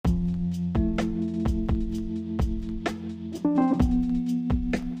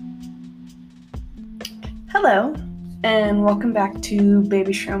Hello, and welcome back to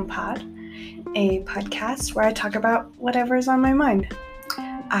Baby Shroom Pod, a podcast where I talk about whatever is on my mind.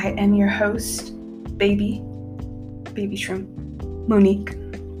 I am your host, Baby Shroom, Monique,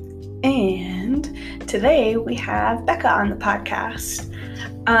 and today we have Becca on the podcast.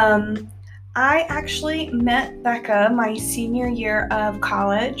 I actually met Becca my senior year of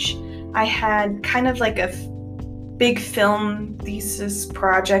college. I had kind of like a big film thesis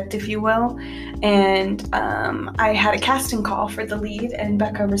project, if you will, and I had a casting call for the lead, and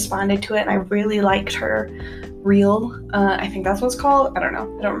Becca responded to it, and I really liked her reel. I think that's what it's called. I don't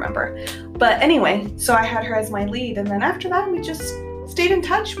know. I don't remember. But anyway, so I had her as my lead, and then after that, we just stayed in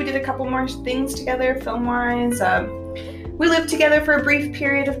touch. We did a couple more things together, film-wise. We lived together for a brief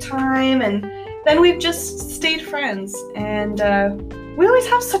period of time, and then we've just stayed friends, and we always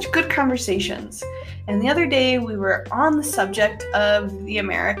have such good conversations. And the other day we were on the subject of the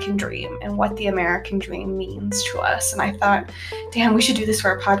American dream and what the American dream means to us. And I thought, damn, we should do this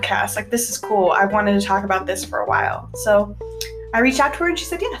for a podcast. Like, this is cool. I wanted to talk about this for a while. So I reached out to her and she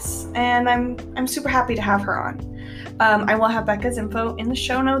said yes. And I'm super happy to have her on. I will have Becca's info in the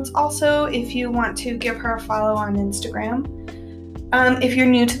show notes also if you want to give her a follow on Instagram. If you're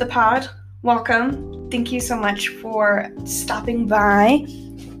new to the pod, welcome. Thank you so much for stopping by.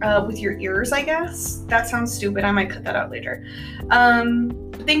 With your ears, I guess. That sounds stupid. I might cut that out later.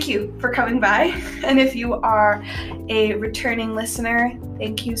 Thank you for coming by. And if you are a returning listener,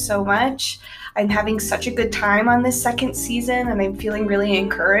 thank you so much. I'm having such a good time on this second season, and I'm feeling really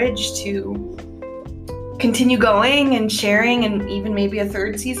encouraged to continue going and sharing, and even maybe a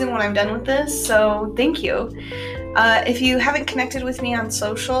third season when I'm done with this. So thank you. If you haven't connected with me on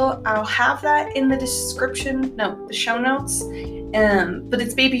social, I'll have that in the the show notes. But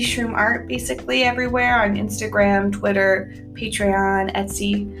it's Baby Shroom Art basically everywhere on Instagram, Twitter, Patreon,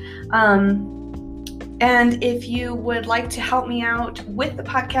 Etsy. And if you would like to help me out with the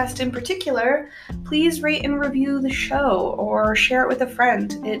podcast in particular, please rate and review the show or share it with a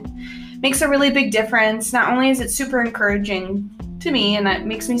friend. It makes a really big difference. Not only is it super encouraging to me, and it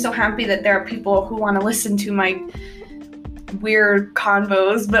makes me so happy that there are people who want to listen to my weird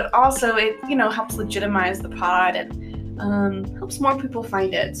convos, but also it, helps legitimize the pod and helps more people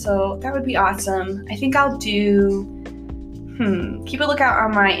find it. So that would be awesome. I think I'll do, keep a lookout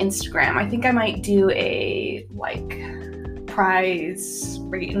on my Instagram. I think I might do a prize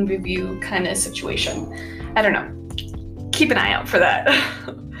rate and review kind of situation. I don't know. Keep an eye out for that.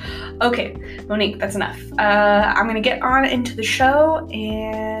 Okay, Monique, that's enough. I'm going to get on into the show,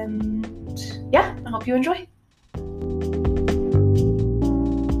 and yeah, I hope you enjoy.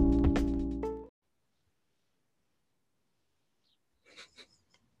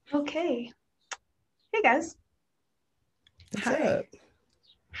 Okay. Hey, guys. What's Hi. up?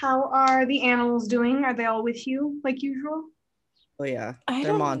 How are the animals doing? Are they all with you, like usual? Oh, yeah.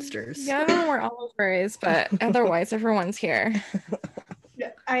 They're monsters. Yeah, I don't know where Oliver is, but otherwise everyone's here.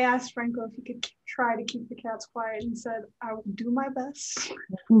 Yeah, I asked Franco if he could try to keep the cats quiet, and said, I will do my best.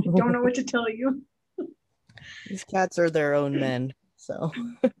 I don't know what to tell you. These cats are their own men, so.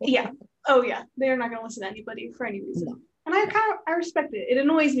 Yeah. Oh, yeah. They're not going to listen to anybody for any reason. No. And I respect it. It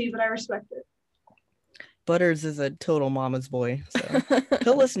annoys me, but I respect it. Butters is a total mama's boy, so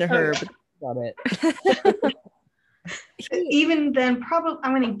he'll listen to her, but that's about it. Even then, probably,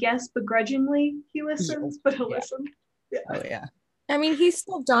 I'm going to guess begrudgingly he listens, but he'll listen. Yeah. Oh, yeah. I mean, he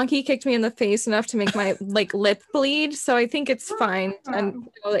still donkey kicked me in the face enough to make my lip bleed, so I think it's fine, and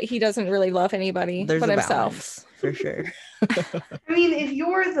know that he doesn't really love anybody but himself. Balance, for sure. I mean, if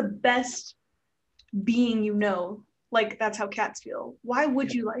you're the best being that's how cats feel, why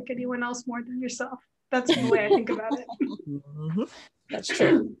would you like anyone else more than yourself? That's the way I think about it. Mm-hmm. That's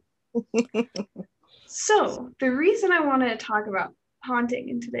true. So, the reason I wanted to talk about haunting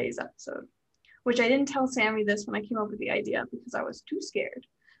in today's episode, which I didn't tell Sammy this when I came up with the idea because I was too scared,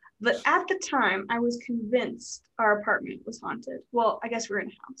 but at the time I was convinced our apartment was haunted. Well, I guess we were in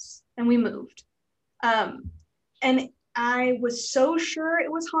a house and we moved. And I was so sure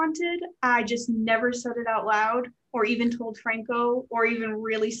it was haunted, I just never said it out loud or even told Franco or even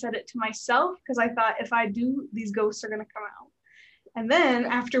really said it to myself, because I thought if I do, these ghosts are going to come out. And then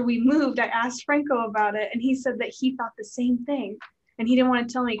after we moved, I asked Franco about it, and he said that he thought the same thing, and he didn't want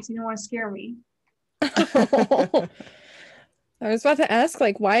to tell me because he didn't want to scare me. I was about to ask,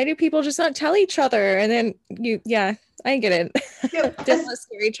 why do people just not tell each other? And then I get it. Yep. Just not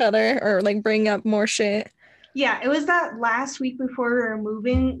scare each other or bring up more shit. Yeah, it was that last week before we were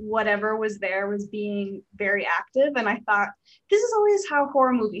moving, whatever was there was being very active. And I thought, this is always how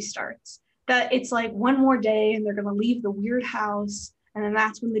horror movie starts. That it's one more day and they're going to leave the weird house And then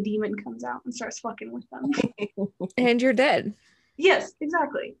that's when the demon comes out and starts fucking with them. And you're dead. Yes,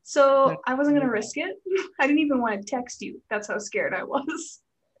 exactly. So I wasn't going to risk it. I didn't even want to text you. That's how scared I was.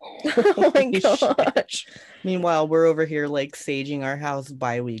 Oh my gosh. Meanwhile, we're over here like saging our house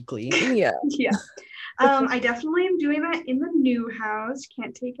bi-weekly. Yeah. Yeah. I definitely am doing that in the new house.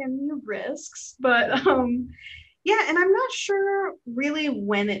 Can't take any risks. But yeah, and I'm not sure really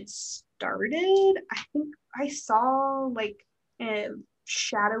when it started. I think I saw like a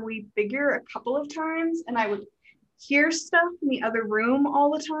shadowy figure a couple of times, and I would hear stuff in the other room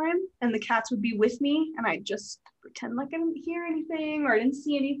all the time, and the cats would be with me, and I'd just pretend like I didn't hear anything or I didn't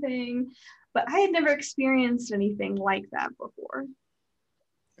see anything. But I had never experienced anything like that before.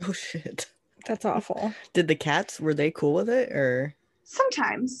 Oh shit. That's awful. Did the cats, were they cool with it, or?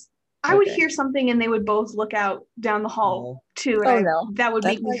 Sometimes I would hear something and they would both look out down the hall too, and that would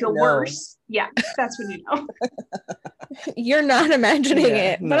make me feel worse. Yeah, that's when you know. You're not imagining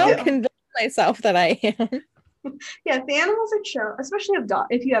it, but I'll convince myself that I am. Yeah, if the animals are chill, especially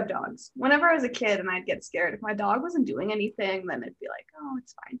if you have dogs. Whenever I was a kid and I'd get scared, if my dog wasn't doing anything, then it'd be like, oh,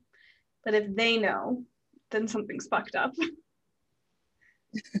 it's fine. But if they know, then something's fucked up.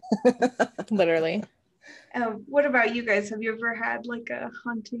 Literally. What about you guys? Have you ever had like a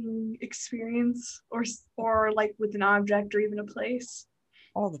haunting experience or like with an object or even a place?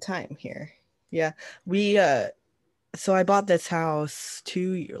 All the time here. Yeah. We so I bought this house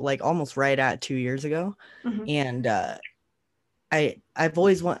almost right at 2 years ago. Mm-hmm. And I've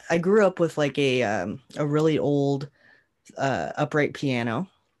always I grew up with like a really old upright piano.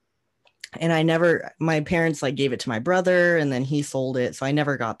 And my parents like gave it to my brother and then he sold it. So I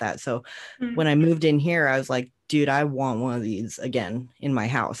never got that. So when I moved in here, I was like, dude, I want one of these again in my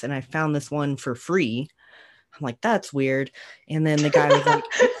house. And I found this one for free. I'm like, that's weird. And then the guy was like,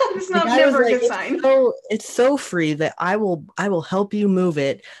 it's never a good sign. It's so free that I will help you move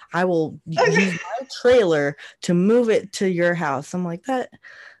it. I will use my trailer to move it to your house. I'm like,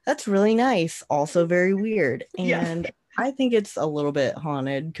 that's really nice. Also very weird. And I think it's a little bit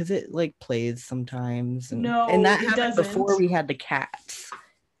haunted because it like plays sometimes. And that happened before we had the cats.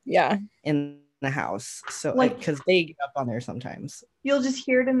 Yeah. In the house. So like because they get up on there sometimes. You'll just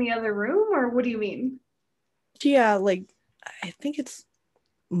hear it in the other room, or what do you mean? Yeah, like I think it's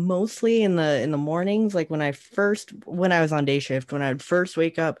mostly in the mornings, like when I was on day shift, when I would first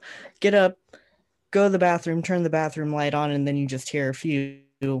wake up, get up, go to the bathroom, turn the bathroom light on, and then you just hear a few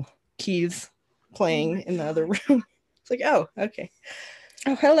keys playing in the other room. It's like, oh, okay.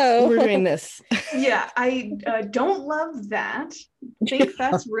 Oh, hello. We're doing this. Yeah, I don't love that. I think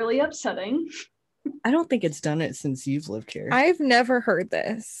that's really upsetting. I don't think it's done it since you've lived here. I've never heard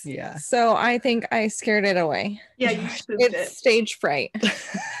this. Yeah. So I think I scared it away. Yeah, you spooked it. It's stage fright.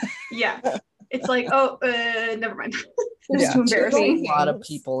 Yeah. It's like, oh, never mind. It's too embarrassing. A lot of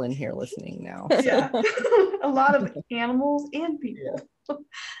people in here listening now. So. Yeah. A lot of animals and people.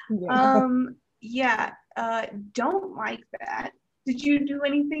 Yeah. Don't like that. Did you do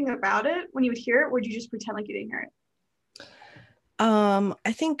anything about it when you would hear it, or would you just pretend like you didn't hear it?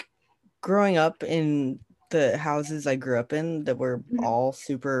 I think growing up in the houses I grew up in that were all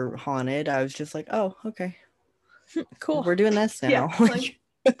super haunted, I was just like, oh, okay. Cool. We're doing this now. Yeah, like,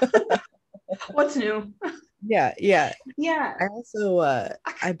 what's new? Yeah. I also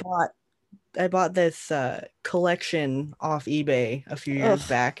I bought this collection off eBay a few years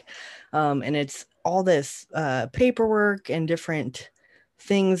back. And it's all this paperwork and different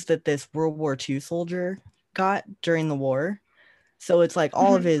things that this World War II soldier got during the war. So it's like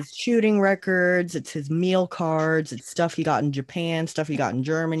all of his shooting records, it's his meal cards, it's stuff he got in Japan, stuff he got in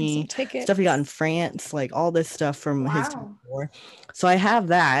Germany, stuff he got in France, like all this stuff from his war. So I have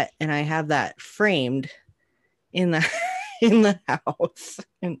that, and I have that framed in the house.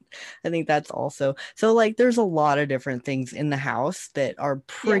 And I think that's also so like there's a lot of different things in the house that are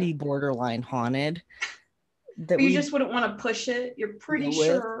pretty borderline haunted. That you just wouldn't want to push it. You're pretty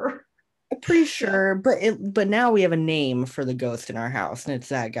sure. Pretty sure, but now we have a name for the ghost in our house, and it's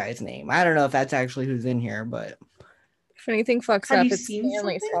that guy's name. I don't know if that's actually who's in here, but if anything fucks up, it's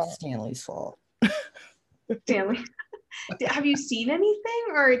Stanley's fault. Stanley's fault. Stanley. Have you seen anything,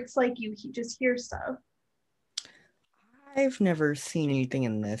 or it's like you just hear stuff? I've never seen anything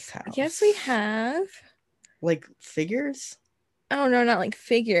in this house. Yes, we have. Like figures? Oh no, not like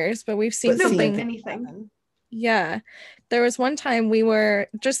figures, but we've seen something. Anything. Yeah. There was one time we were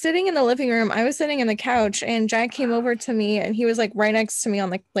just sitting in the living room. I was sitting in the couch and Jack came over to me and he was like right next to me on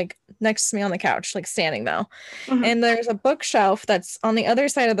the couch, like standing though. Mm-hmm. And there's a bookshelf that's on the other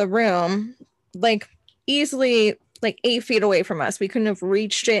side of the room, like easily like 8 feet away from us. We couldn't have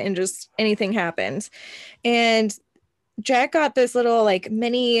reached it and just anything happened. And Jack got this little like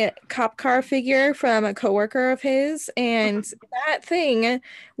mini cop car figure from a coworker of his, and that thing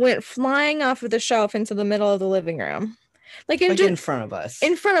went flying off of the shelf into the middle of the living room. Like in front of us.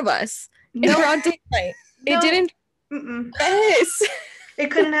 In front of us. No. In broad daylight. No. It didn't. Mm-mm. Yes. It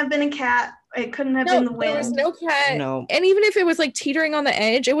couldn't have been a cat. It couldn't have been the wind. There was no cat. No. And even if it was like teetering on the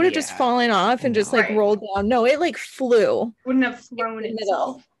edge, it would have just fallen off and just like rolled down. No, it like flew. Wouldn't have thrown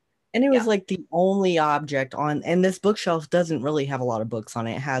itself. And it was like the only object on, and this bookshelf doesn't really have a lot of books on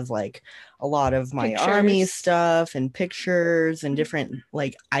it. It has like a lot of my army stuff and pictures and different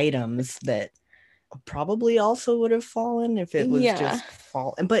like items that probably also would have fallen if it was just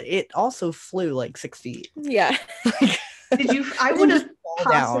falling. But it also flew like 6 feet. Yeah. I would have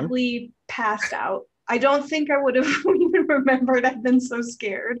possibly passed out. I don't think I would have even remembered. I've been so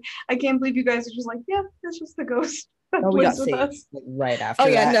scared. I can't believe you guys are just like, yeah, it's just the ghost. We got Sage right after. Oh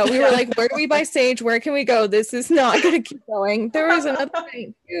yeah, no, we were like, where do we buy Sage? Where can we go? This is not gonna keep going. There was another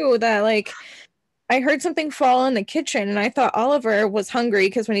thing too that like I heard something fall in the kitchen and I thought Oliver was hungry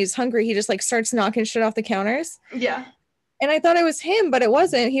because when he's hungry, he just like starts knocking shit off the counters. Yeah. And I thought it was him, but it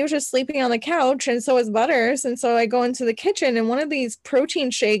wasn't. He was just sleeping on the couch, and so was Butters. And so I go into the kitchen, and one of these protein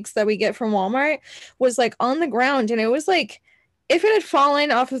shakes that we get from Walmart was like on the ground, and it was like, if it had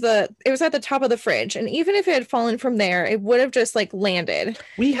fallen off of it was at the top of the fridge. And even if it had fallen from there, it would have just like landed.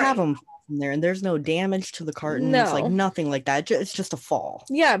 We have them from there and there's no damage to the carton. No. It's like nothing like that. It's just a fall.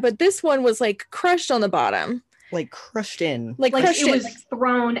 Yeah, but this one was like crushed on the bottom. Like crushed in. Like crushed it was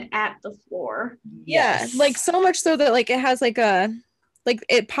thrown at the floor. Yeah, yes. Like so much so that like it has like a like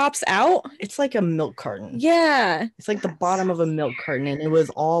it pops out. It's like a milk carton. Yeah. It's like the bottom of a milk carton and it was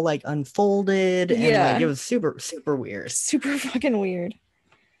all like unfolded and like it was super, super weird. Super fucking weird.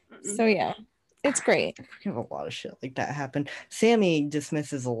 So yeah, it's great. We have a lot of shit like that happen. Sammy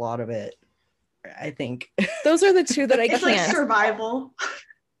dismisses a lot of it, I think. Those are the two that I can't. It's like survival.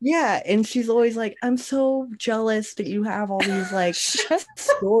 Yeah, and she's always like, I'm so jealous that you have all these like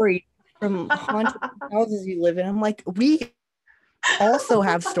stories from haunted houses you live in. I'm like, we also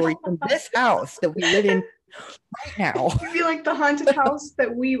have stories from this house that we live in right now. You feel like the haunted house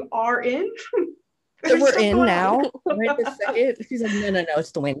that we are in? That we're in now? Right this second? She's like, no,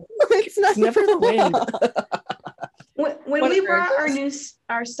 it's the wind. It's never the wind. When we brought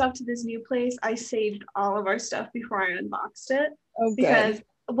our stuff to this new place, I saved all of our stuff before I unboxed it. Oh, because,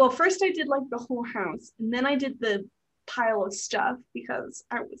 well, first I did like the whole house, and then I did the pile of stuff because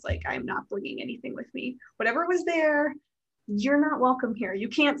I was like, I'm not bringing anything with me. Whatever was there, you're not welcome here. You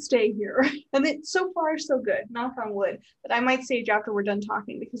can't stay here. And it's so far so good, knock on wood. But I might sage after we're done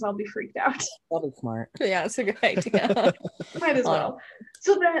talking because I'll be freaked out. That is smart. Yeah, it's a good idea. Might as well.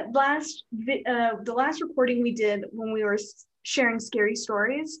 So that the last recording we did when we were sharing scary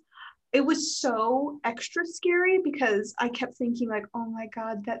stories, it was so extra scary because I kept thinking like, oh my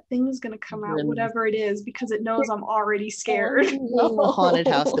God, that thing is going to come out, whatever it is, because it knows I'm already scared. A haunted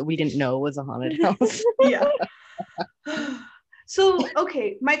house that we didn't know was a haunted house. Yeah. So,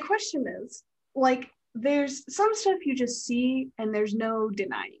 okay, my question is, like, there's some stuff you just see and there's no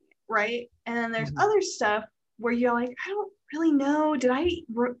denying it, right? And then there's other stuff where you're like, I don't really know.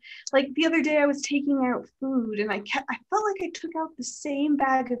 Like the other day I was taking out food and I felt like I took out the same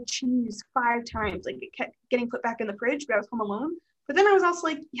bag of cheese 5 times. Like it kept getting put back in the fridge, but I was home alone. But then I was also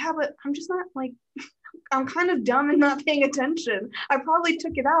like, yeah, but I'm just not like, I'm kind of dumb and not paying attention. I probably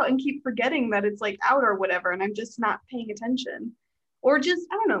took it out and keep forgetting that it's like out or whatever, and I'm just not paying attention. Or just,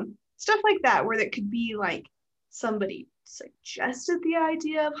 I don't know, stuff like that, where it could be like somebody suggested the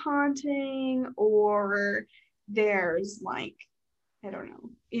idea of haunting, or there's like, I don't know,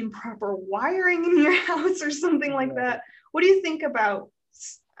 improper wiring in your house or something like that. What do you think about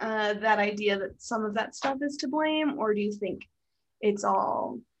that idea that some of that stuff is to blame? Or do you think it's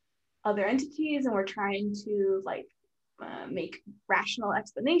all other entities and we're trying to like make rational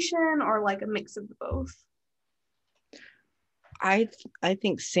explanation, or like a mix of both? I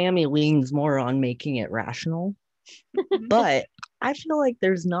think Sammy leans more on making it rational, but I feel like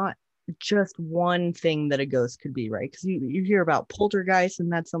there's not just one thing that a ghost could be, right? Because you hear about poltergeist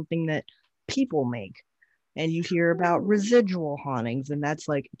and that's something that people make, and you hear about residual hauntings and that's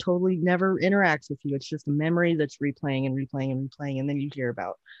like totally never interacts with you. It's just a memory that's replaying and replaying and replaying. And then you hear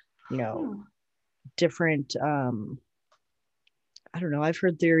about, you know, different I don't know, I've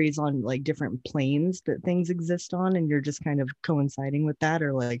heard theories on like different planes that things exist on, and you're just kind of coinciding with that,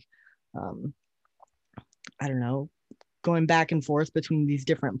 or like I don't know, going back and forth between these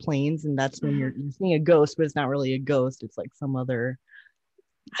different planes, and that's when you're seeing a ghost, but it's not really a ghost, it's like some other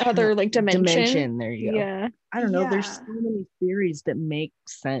like dimension. There you go. Yeah, I don't know, there's so many theories that make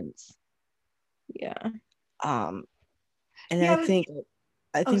sense. Yeah. And I think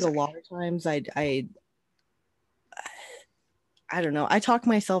a lot of times I don't know. I talk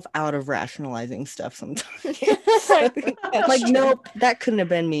myself out of rationalizing stuff sometimes. Like, nope, that couldn't have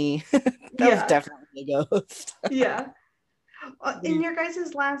been me. That was definitely a ghost. Yeah. In your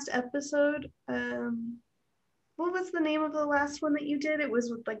guys' last episode, what was the name of the last one that you did? It was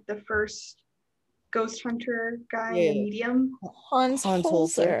with like the first ghost hunter guy, a medium. Hans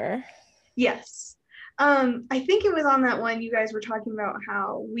Holzer. Yes. I think it was on that one you guys were talking about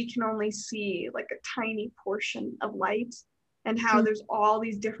how we can only see like a tiny portion of light, and how there's all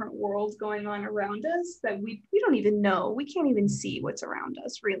these different worlds going on around us that we don't even know. We can't even see what's around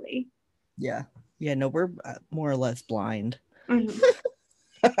us, really. Yeah. Yeah, no, we're more or less blind. Mm-hmm.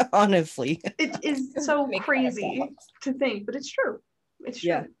 Honestly. It is so crazy to think, but it's true. It's true.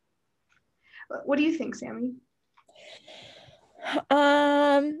 Yeah. What do you think, Sammy?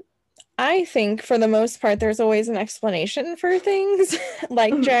 I think for the most part, there's always an explanation for things,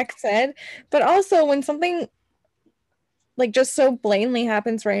 like Jack said. But also when something like just so blatantly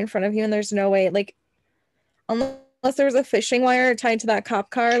happens right in front of you and there's no way, like, unless there was a fishing wire tied to that cop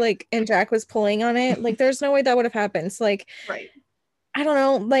car, like, and Jack was pulling on it, like, there's no way that would have happened. So, like, I don't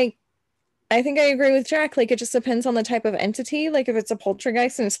know, like, I think I agree with Jack. Like, it just depends on the type of entity. Like, if it's a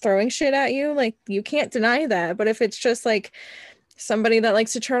poltergeist and it's throwing shit at you, like, you can't deny that. But if it's just, like, somebody that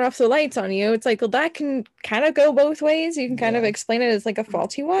likes to turn off the lights on you, it's like, well, that can kind of go both ways. You can kind of explain it as, like, a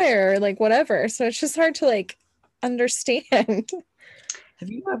faulty wire or, like, whatever. So it's just hard to, like, understand. Have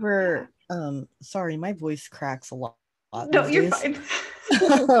you ever, sorry, my voice cracks a lot. No, you're fine.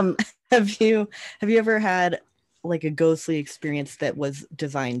 Have you ever had like a ghostly experience that was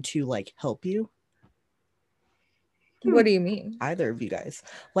designed to like help you? What do you mean? Either of you guys.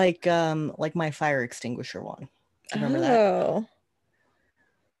 Like my fire extinguisher one. Do you remember that?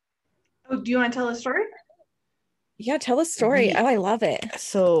 Oh, do you want to tell a story? Yeah, tell a story. I love it.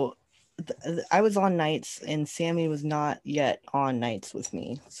 So I was on nights and Sammy was not yet on nights with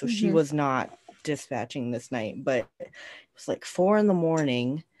me. So she was not dispatching this night, but it was like 4 a.m.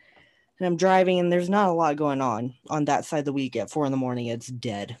 and I'm driving and there's not a lot going on that side of the week. At 4 a.m, it's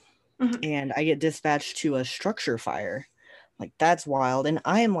dead. And I get dispatched to a structure fire. Like, that's wild. And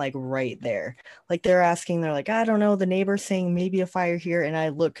I am like right there. Like, they're like, I don't know, the neighbor's saying maybe a fire here. And I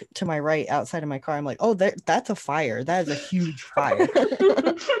look to my right outside of my car. I'm like, oh, that's a fire. That is a huge fire.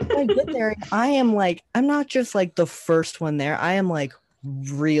 I get there and I am like, I'm not just like the first one there. I am like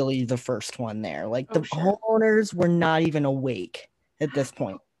really the first one there. Like, the homeowners were not even awake at this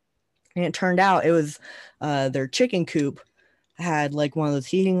point. And it turned out it was their chicken coop had like one of those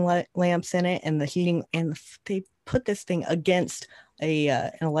heating lamps in it, and they put this thing against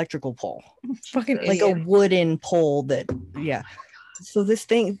an electrical pole. Fucking like idiot. A wooden pole that, yeah. So this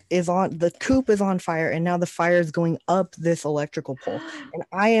thing is on, the coop is on fire, and now the fire is going up this electrical pole. And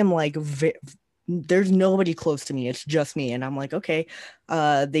I am like, there's nobody close to me. It's just me. And I'm like, okay,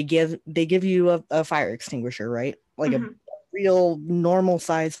 they give you a fire extinguisher, right? Like a real normal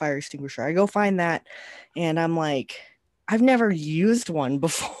size fire extinguisher. I go find that, and I'm like, I've never used one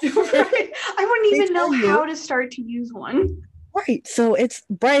before. Right. I wouldn't even know how to start to use one. Right. So it's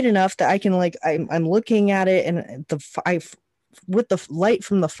bright enough that I can, like, I'm looking at it, and with the light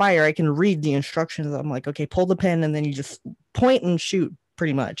from the fire, I can read the instructions. I'm like, okay, pull the pin, and then you just point and shoot,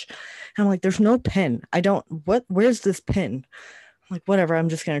 pretty much. And I'm like, there's no pin. Where's this pin? I'm like, whatever, I'm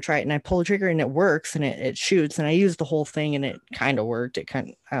just gonna try it. And I pull the trigger and it works, and it shoots, and I used the whole thing and it kind of worked.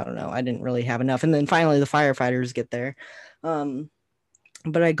 I don't know, I didn't really have enough. And then finally the firefighters get there.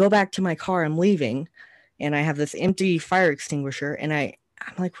 But I go back to my car, I'm leaving, and I have this empty fire extinguisher, and I'm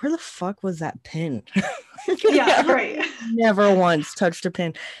like, where the fuck was that pin? Yeah, right. Never once touched a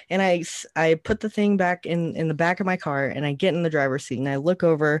pin. And I put the thing back in the back of my car, and I get in the driver's seat, and I look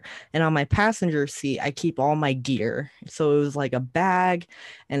over, and on my passenger seat I keep all my gear. So it was like a bag,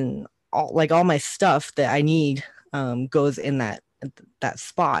 and all my stuff that I need goes in that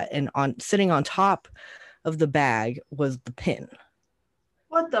spot. And sitting on top of the bag was the pin.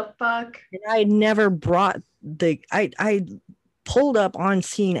 What the fuck? And I never brought I pulled up on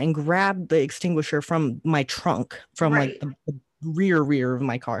scene and grabbed the extinguisher from my trunk, from like the rear of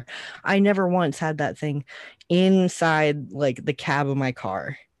my car. I never once had that thing inside like the cab of my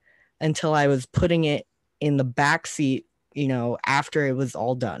car until I was putting it in the back seat, after it was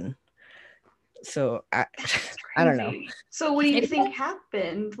all done. So I don't know. So what do you think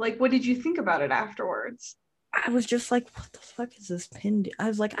happened? Like, what did you think about it afterwards? I was just like, what the fuck is this pin? I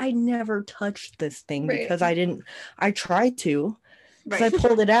was like, I never touched this thing because I tried to, because I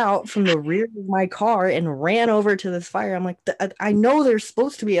pulled it out from the rear of my car and ran over to this fire. I'm like, I know there's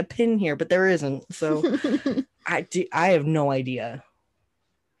supposed to be a pin here, but there isn't. So I have no idea.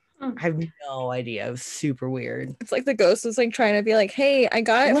 I have no idea. It was super weird. It's like the ghost was like trying to be like, hey, I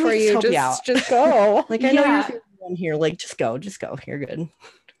got it for you. Just go. Like, I know you're feeling one here. Like, just go. You're good.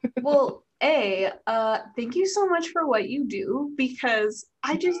 Well, thank you so much for what you do, because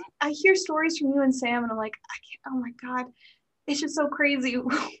I hear stories from you and Sam and I'm like, oh my God, it's just so crazy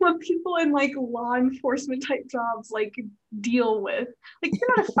what people in like law enforcement type jobs like deal with. Like,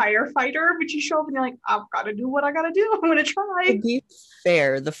 you're not a firefighter, but you show up and you're like, I've got to do what I got to do. I'm going to try. To be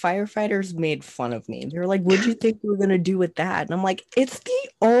fair, the firefighters made fun of me. They were like, what'd you think we were going to do with that? And I'm like, it's the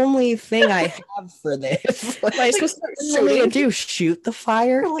only thing I have for this. Like, I supposed to do? Shoot the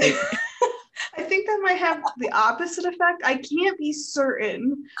fire? Like, I think that might have the opposite effect. I can't be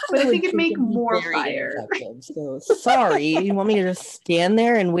certain, but I think it'd make more fire. So sorry, you want me to just stand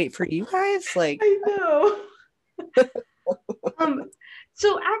there and wait for you guys? Like, I know.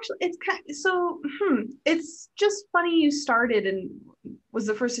 So actually, it's just funny you started and was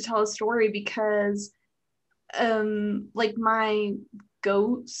the first to tell a story, because like my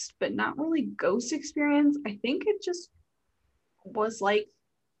ghost, but not really ghost experience, I think it just was like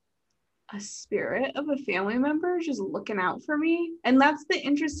a spirit of a family member just looking out for me. And that's the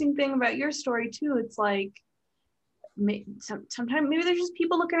interesting thing about your story too. It's like sometimes maybe there's just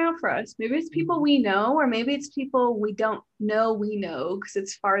people looking out for us. Maybe it's people we know, or maybe it's people we don't know because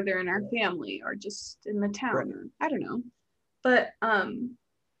it's farther in our family or just in the town. Right. I don't know. But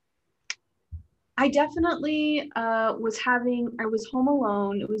I definitely was home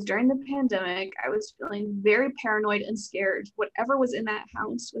alone. It was during the pandemic. I was feeling very paranoid and scared. Whatever was in that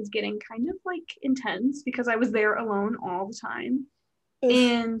house was getting kind of like intense because I was there alone all the time. Oof.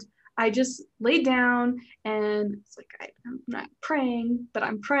 And I just laid down and it's like, I'm not praying, but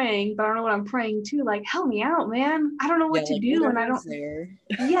I'm praying, but I don't know what I'm praying to. Like, help me out, man. I don't know what to do. And I don't,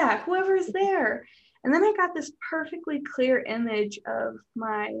 whoever's there. And then I got this perfectly clear image of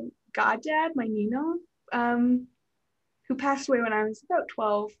my goddad, my Nino, who passed away when I was about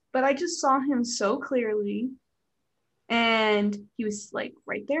 12, but I just saw him so clearly. And he was like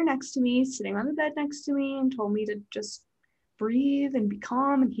right there next to me, sitting on the bed next to me, and told me to just breathe and be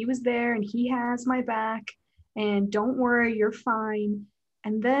calm. And he was there and he has my back and don't worry, you're fine.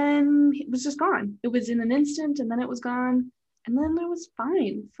 And then it was just gone. It was in an instant and then it was gone. And then I was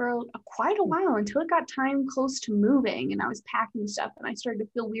fine for quite a while until it got time close to moving and I was packing stuff and I started to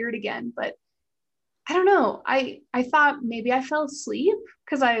feel weird again. But I don't know. I thought maybe I fell asleep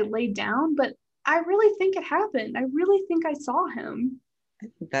because I laid down, but I really think it happened. I really think I saw him. I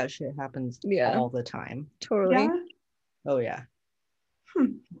think that shit happens all the time. Totally. Yeah? Oh, yeah.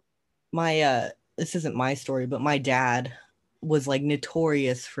 My, this isn't my story, but my dad was like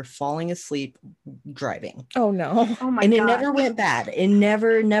notorious for falling asleep driving. Oh no. Oh my God. And it never went bad. It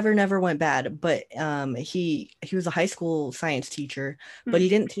never went bad. But he was a high school science teacher, but he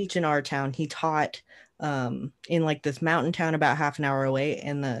didn't teach in our town. He taught in like this mountain town about half an hour away,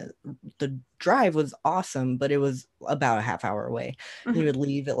 and the drive was awesome, but it was about a half hour away. He would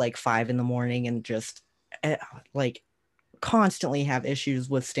leave at like 5 a.m. and just like constantly have issues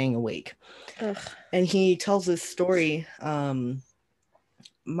with staying awake. Ugh. And he tells this story.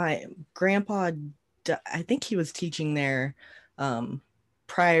 My grandpa, I think he was teaching there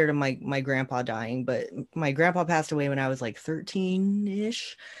prior to my grandpa dying, but my grandpa passed away when I was like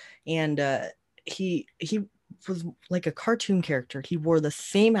 13-ish, and he was like a cartoon character. He wore the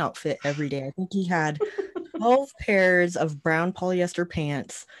same outfit every day. I think he had 12 pairs of brown polyester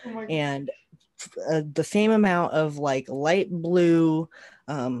pants and the same amount of like light blue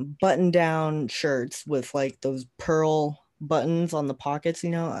button down shirts with like those pearl buttons on the pockets,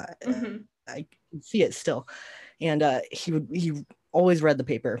 I can see it still. And he always read the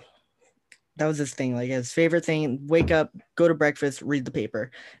paper. That was his thing, like his favorite thing. Wake up, go to breakfast, read the paper.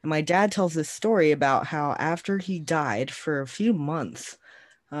 And my dad tells this story about how after he died for a few months,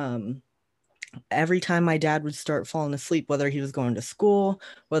 every time my dad would start falling asleep, whether he was going to school,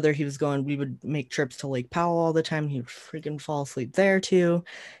 we would make trips to Lake Powell all the time. He would freaking fall asleep there too.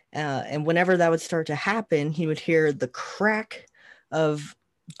 And whenever that would start to happen, he would hear the crack of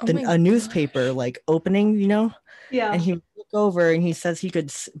a newspaper like opening, Yeah. And he would look over and he says he could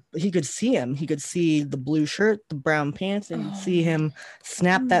see him. He could see the blue shirt, the brown pants, and he'd see him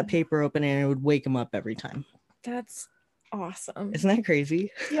snap that paper open, and it would wake him up every time. That's awesome. Isn't that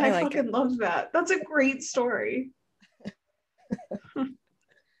crazy? Yeah, I fucking love that. That's a great story.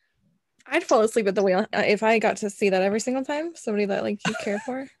 I'd fall asleep at the wheel if I got to see that every single time. Somebody that like you cared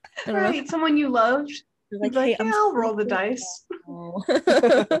for. Right, someone you loved. Like, hey, yeah, I'll roll the dice.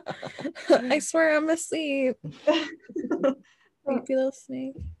 I swear I'm asleep. Creepy little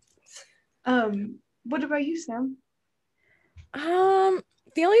snake. What about you, Sam?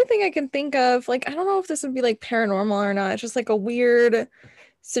 The only thing I can think of, like, I don't know if this would be like paranormal or not. It's just like a weird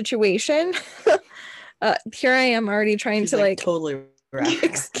situation. Here I am already trying to like totally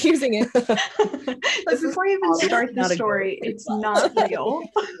excusing it. Before you even start the story, it's not real.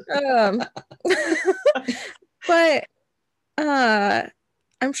 But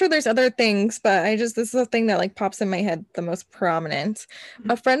I'm sure there's other things, but this is the thing that like pops in my head the most prominent.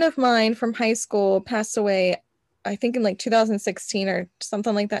 A friend of mine from high school passed away, I think in like 2016 or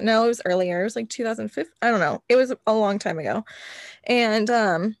something like that. No, it was earlier. It was like 2015. I don't know. It was a long time ago.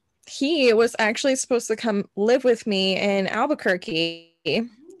 And he was actually supposed to come live with me in Albuquerque.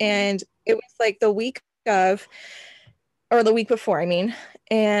 And it was like the week before, I mean.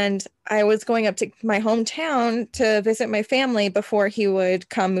 And I was going up to my hometown to visit my family before he would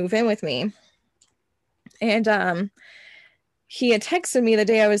come move in with me. And he had texted me the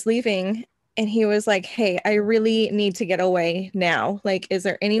day I was leaving, and he was like, hey, I really need to get away now. Like, is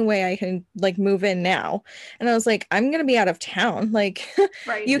there any way I can like move in now? And I was like, I'm going to be out of town. Like,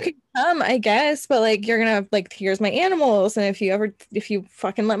 right. You can come, I guess, but like, you're going to like, here's my animals. And if you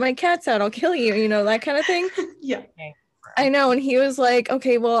fucking let my cats out, I'll kill you, you know, that kind of thing. Yeah. I know. And he was like,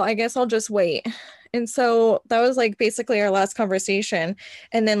 okay, well, I guess I'll just wait. And so that was like basically our last conversation.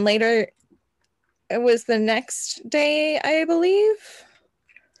 And then later, it was the next day, I believe.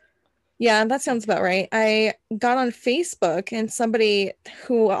 Yeah, that sounds about right. I got on Facebook, and somebody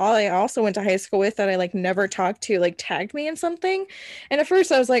who I also went to high school with that I like never talked to like tagged me in something. And at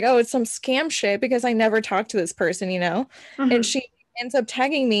first I was like, oh, it's some scam shit because I never talked to this person, you know? Mm-hmm. And she ends up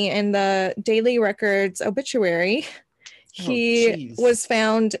tagging me in the Daily Records obituary. He was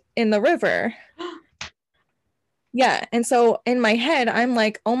found in the river. Yeah. And so in my head, I'm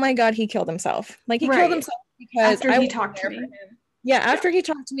like, oh my God, he killed himself. Like he killed himself because after he talked to me. Yeah, after he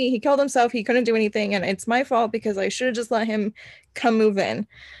talked to me, he killed himself. He couldn't do anything, and it's my fault because I should have just let him come move in.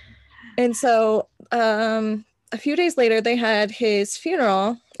 And so a few days later, they had his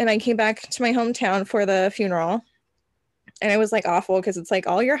funeral, and I came back to my hometown for the funeral. And it was like awful because it's like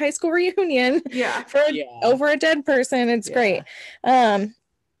all your high school reunion for over a dead person. It's great.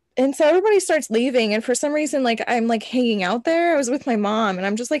 And so everybody starts leaving, and for some reason, like I'm like hanging out there. I was with my mom, and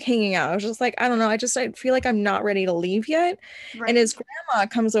I'm just like hanging out. I was just like, I don't know. I feel like I'm not ready to leave yet. Right. And his grandma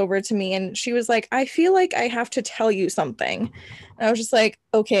comes over to me, and she was like, I feel like I have to tell you something. And I was just like,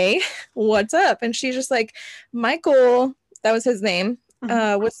 okay, what's up? And she's just like, Michael, that was his name,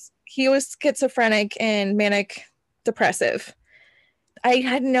 was schizophrenic and manic depressive. I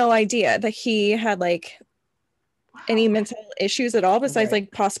had no idea that he had like any mental issues at all besides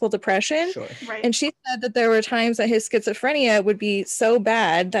like possible depression. Sure. Right. And she said that there were times that his schizophrenia would be so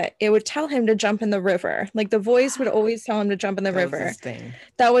bad that it would tell him to jump in the river. Like the voice would always tell him to jump in the river.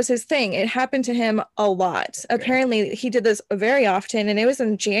 That was his thing. It happened to him a lot. Okay. Apparently he did this very often, and it was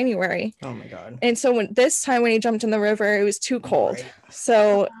in January. Oh my God. And so when he jumped in the river, it was too cold. Right.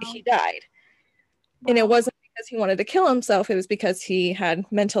 So he died. Wow. And it wasn't because he wanted to kill himself. It was because he had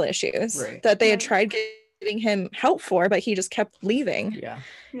mental issues that they had tried getting him help for, but he just kept leaving.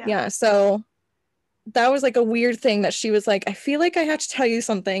 Yeah. So that was like a weird thing that she was like, I feel like I have to tell you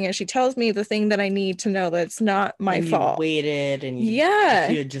something, and she tells me the thing that I need to know that it's not my fault. You waited, and if you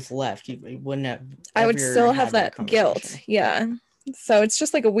had just left, you wouldn't have. I would still have that guilt. Yeah. So it's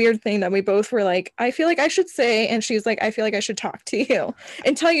just like a weird thing that we both were like, I feel like I should say, and she's like, I feel like I should talk to you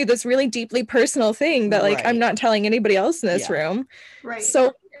and tell you this really deeply personal thing that like I'm not telling anybody else in this room. Right.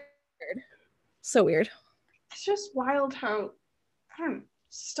 So weird. It's just wild how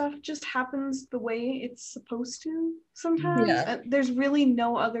stuff just happens the way it's supposed to sometimes. There's really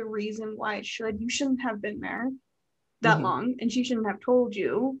no other reason why it should. You shouldn't have been there that long, and she shouldn't have told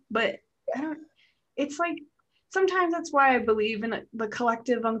you, but it's like sometimes that's why I believe in the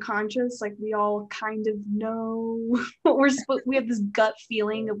collective unconscious. Like we all kind of know what we have this gut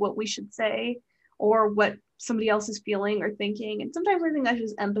feeling of what we should say or what somebody else is feeling or thinking, and sometimes I think that's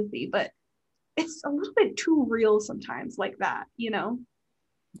just empathy, but it's a little bit too real sometimes, like that, you know?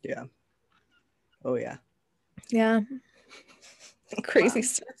 Yeah. Oh yeah. Yeah. Crazy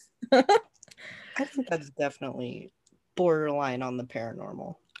stuff. I think that's definitely borderline on the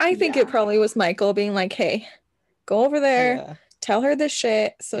paranormal. I think it probably was Michael being like, hey, go over there, tell her this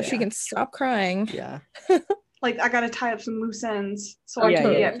shit so she can stop crying. Yeah. Like, I gotta tie up some loose ends so I can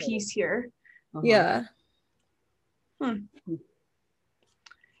be at peace here. Yeah.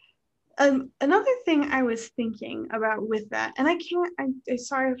 Another thing I was thinking about with that, and I'm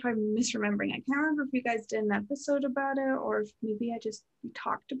sorry if I'm misremembering. I can't remember if you guys did an episode about it or if maybe I just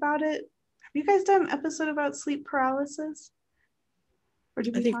talked about it. Have you guys done an episode about sleep paralysis? Or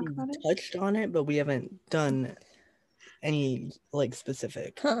did we talk about it? Touched on it, but we haven't done any like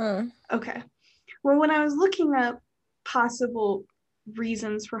specific. Okay. Well, when I was looking up possible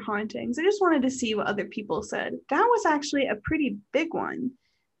reasons for hauntings, I just wanted to see what other people said. That was actually a pretty big one.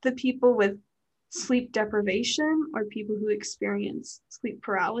 The people with sleep deprivation or people who experience sleep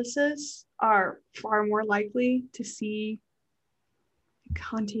paralysis are far more likely to see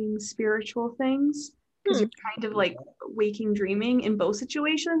haunting spiritual things because you're kind of like waking dreaming in both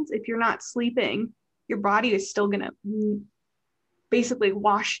situations. If you're not sleeping, your body is still gonna basically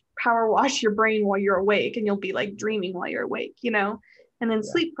power wash your brain while you're awake, and you'll be like dreaming while you're awake, you know. And then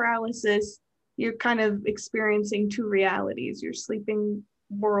sleep paralysis, you're kind of experiencing two realities, your sleeping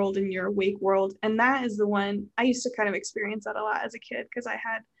world and your awake world. And that is the one I used to kind of experience that a lot as a kid, because as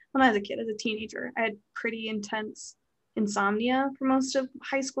a teenager, I had pretty intense insomnia for most of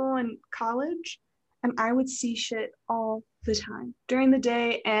high school and college, and I would see shit all the time during the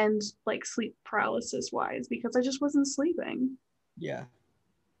day and like sleep paralysis wise because I just wasn't sleeping. Yeah.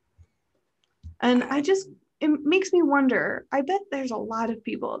 And it makes me wonder, I bet there's a lot of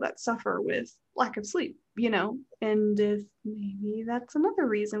people that suffer with lack of sleep, you know, and if maybe that's another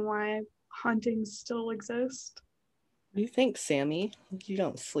reason why hauntings still exist. What do you think, Sammy? You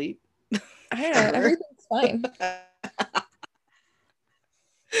don't sleep. I don't know, everything's fine.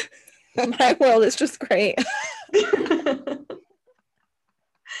 My world is just great.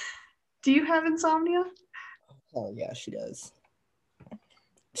 Do you have insomnia? Oh yeah, she does.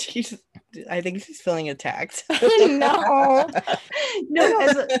 I think she's feeling attacked. No.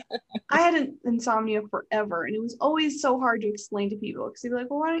 I had an insomnia forever, and it was always so hard to explain to people because they'd be like,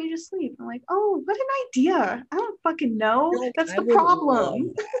 well, why don't you just sleep? I'm like, oh, what an idea. I don't fucking know. Like, that's the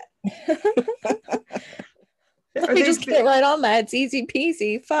problem. We just get right on that. It's easy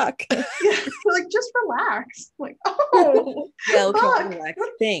peasy. Fuck. Yeah, like, just relax. Like, oh, yeah, okay, relax.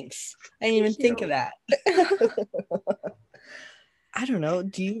 Thanks. I didn't even think of that. I don't know.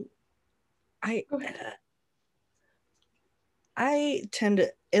 I tend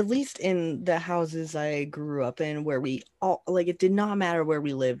to, at least in the houses I grew up in, where we all, like, it did not matter where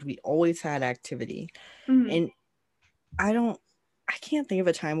we lived, we always had activity. And I can't think of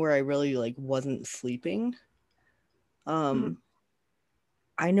a time where I really like wasn't sleeping. I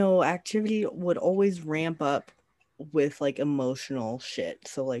know activity would always ramp up with like emotional shit.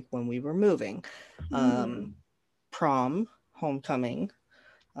 So like when we were moving, prom, homecoming,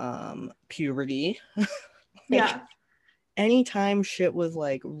 puberty. Yeah. Anytime shit was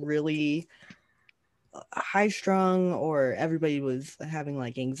like really high strung or everybody was having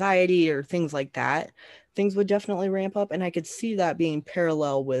like anxiety or things like that, things would definitely ramp up. And I could see that being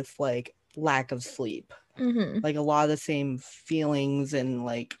parallel with like lack of sleep. Like a lot of the same feelings and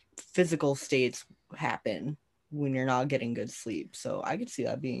like physical states happen when you're not getting good sleep. So I could see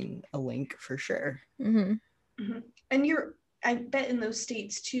that being a link for sure. And I bet in those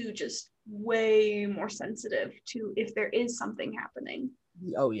states too, just way more sensitive to if there is something happening.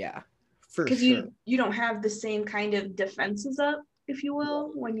 Oh yeah, for sure. Because you don't have the same kind of defenses up, if you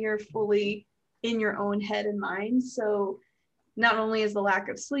will, when you're fully in your own head and mind. So not only is the lack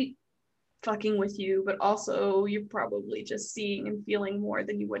of sleep fucking with you, but also you're probably just seeing and feeling more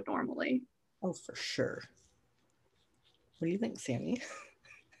than you would normally. Oh, for sure. What do you think, Sammy?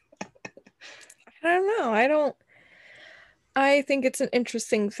 I don't know. I think it's an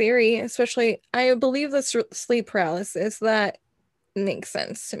interesting theory, especially I believe the sleep paralysis. That makes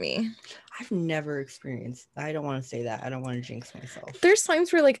sense to me. I've never experienced. I don't want to say that. I don't want to jinx myself. There's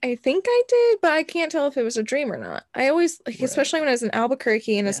times where like I think I did, but I can't tell if it was a dream or not. I always like, especially when I was in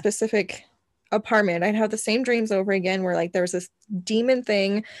Albuquerque in a specific apartment, I'd have the same dreams over again where like there was this demon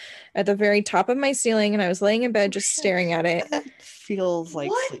thing at the very top of my ceiling and I was laying in bed just staring at it. That feels like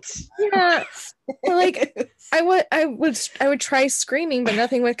what? Yeah. Like I would try screaming, but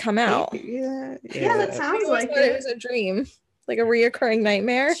nothing would come out. Yeah, that sounds like it was a dream, like a reoccurring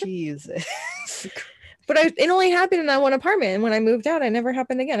nightmare. Jesus. But it only happened in that one apartment, and when I moved out, it never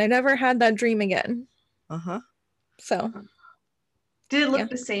happened again. I never had that dream again. So did it look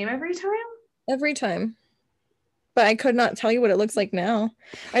the same every time? Every time. But I could not tell you what it looks like now.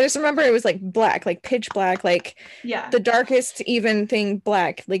 I just remember it was like black, like pitch black, like the darkest even thing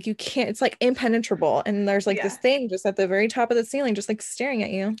black. Like you can't, it's like impenetrable. And there's like this thing just at the very top of the ceiling, just like staring at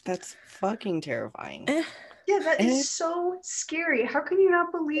you. That's fucking terrifying. Yeah, that is so scary. How can you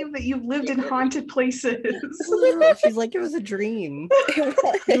not believe that you've lived in haunted places? She's like, it was a dream.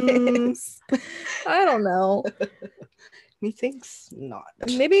 It was. I don't know. Methinks not.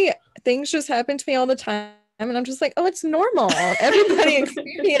 Maybe things just happen to me all the time. And I'm just like, oh, it's normal. Everybody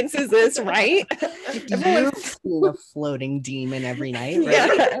experiences this, right? You've seen a floating demon every night,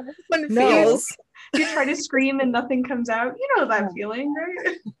 right? Yeah, everyone feels. You try to scream and nothing comes out. You know that feeling,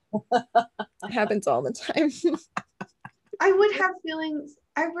 right? It happens all the time. I would have feelings.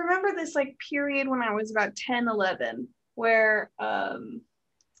 I remember this like period when I was about 10, 11, where when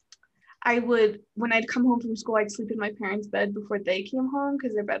I'd come home from school, I'd sleep in my parents' bed before they came home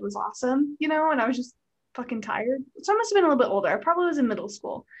because their bed was awesome, and I was just fucking tired. So I must have been a little bit older. I probably was in middle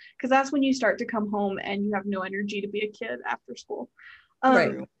school because that's when you start to come home and you have no energy to be a kid after school.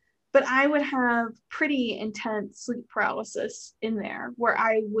 Right. But I would have pretty intense sleep paralysis in there where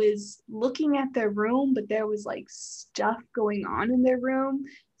I was looking at their room, but there was like stuff going on in their room.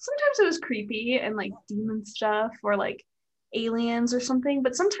 Sometimes it was creepy and like demon stuff or like aliens or something,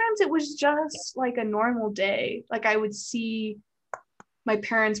 but sometimes it was just like a normal day. Like I would see my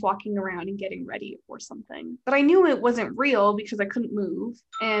parents walking around and getting ready for something, but I knew it wasn't real because I couldn't move.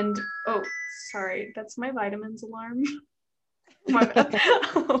 And oh, sorry, that's my vitamins alarm. My bad.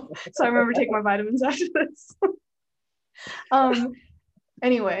 So I remember taking my vitamins after this.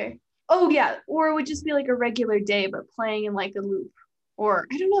 Anyway, oh yeah, or it would just be like a regular day but playing in like a loop, or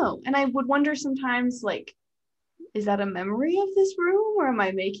I don't know. And I would wonder sometimes, like, is that a memory of this room or am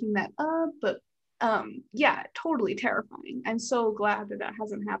I making that up? But yeah, totally terrifying. I'm so glad that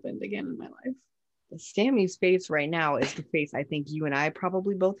hasn't happened again in my life. Sammy's face right now is the face I think you and I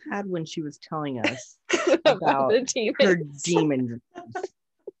probably both had when she was telling us about her demon dreams.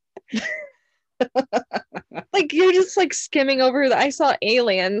 Like you're just like skimming over I saw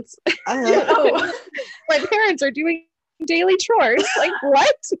aliens. Oh. My parents are doing daily chores. Like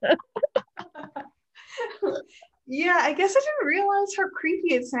what? Yeah, I guess I didn't realize how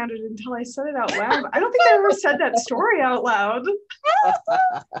creepy it sounded until I said it out loud. I don't think I ever said that story out loud.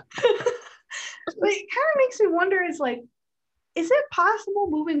 But it kind of makes me wonder, is it possible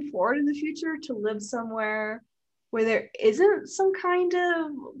moving forward in the future to live somewhere where there isn't some kind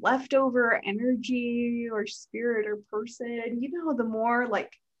of leftover energy or spirit or person? The more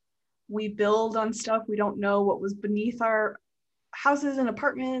like we build on stuff, we don't know what was beneath our houses and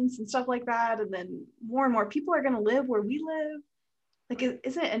apartments and stuff like that, and then more and more people are going to live where we live. Like,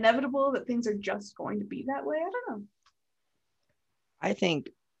 isn't it inevitable that things are just going to be that way? I don't know. I think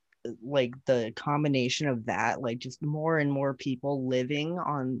like the combination of that, like just more and more people living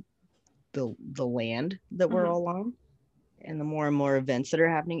on the land that we're all on, and the more and more events that are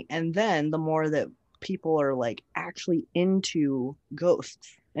happening, and then the more that people are like actually into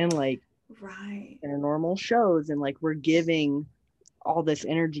ghosts and like paranormal shows, and like we're giving all this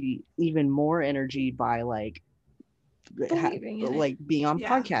energy, even more energy, by like like being on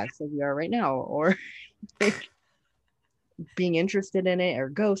podcasts like we are right now, or like being interested in it, or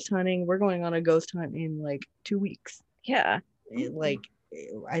ghost hunting. We're going on a ghost hunt in like 2 weeks. Yeah. Like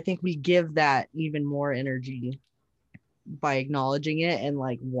I think we give that even more energy by acknowledging it and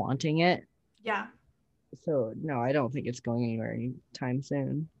like wanting it. Yeah. So no, I don't think it's going anywhere anytime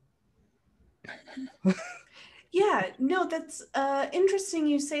soon. Yeah, no, that's interesting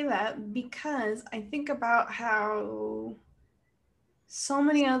you say that, because I think about how so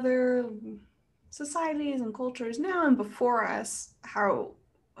many other societies and cultures now and before us, how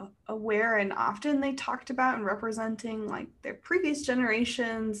aware and often they talked about and representing like their previous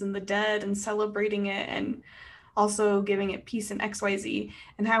generations and the dead and celebrating it, and also giving it peace and XYZ,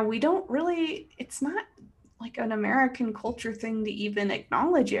 and how we don't really, it's not like an American culture thing to even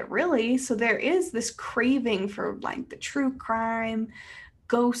acknowledge it, really. So there is this craving for like the true crime,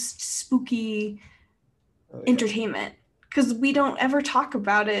 ghost, spooky entertainment, because we don't ever talk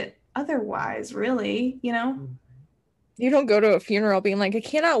about it otherwise, really, You don't go to a funeral being like, I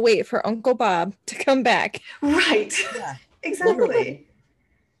cannot wait for Uncle Bob to come back. Right. Yeah. Exactly.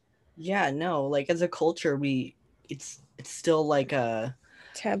 Yeah, no, like as a culture, it's still like a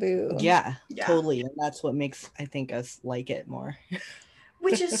taboo. Yeah, totally. And that's what makes, I think, us like it more.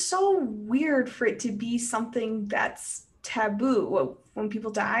 Which is so weird for it to be something that's taboo. When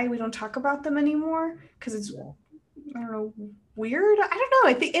people die, we don't talk about them anymore because it's, I don't know, weird. I don't know.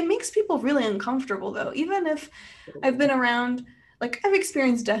 I think it makes people really uncomfortable, though. Even if I've been around, like I've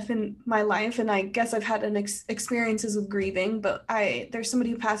experienced death in my life, and I guess I've had experiences of grieving, but there's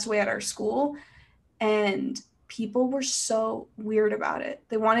somebody who passed away at our school, and people were so weird about it.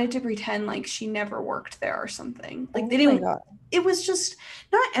 They wanted to pretend like she never worked there or something. Like they didn't it was just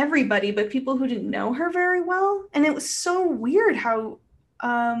not everybody, but people who didn't know her very well. And it was so weird how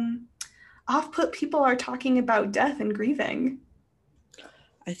off-put people are talking about death and grieving.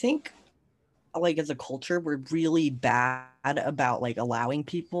 I think, like, as a culture, we're really bad about like allowing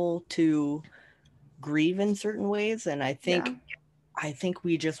people to grieve in certain ways, and I think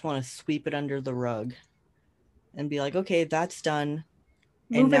we just want to sweep it under the rug and be like, okay, that's done,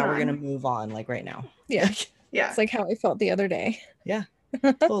 and now we're gonna move on, like right now. Yeah. It's like how I felt the other day. Yeah.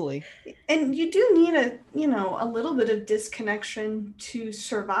 Totally. And you do need a little bit of disconnection to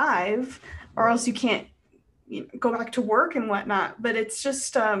survive, or else you can't go back to work and whatnot. But it's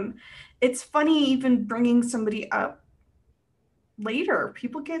just it's funny even bringing somebody up later.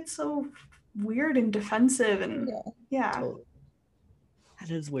 People get so weird and defensive, and Totally. That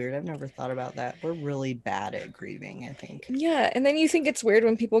is weird. I've never thought about that. We're really bad at grieving, I think. Yeah, and then you think it's weird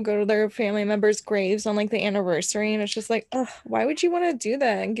when people go to their family members' graves on like the anniversary, and it's just like, ugh, why would you want to do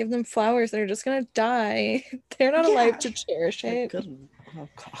that and give them flowers? They're just gonna die. They're not alive to cherish it. Oh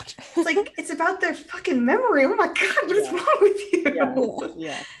God. It's like, it's about their fucking memory. Oh my God, what is wrong with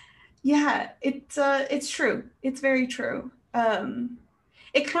you? Yeah, it's true. It's very true.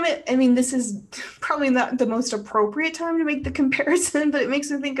 It kind of, I mean, this is probably not the most appropriate time to make the comparison, but it makes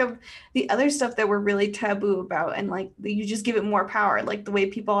me think of the other stuff that we're really taboo about, and like you just give it more power, like the way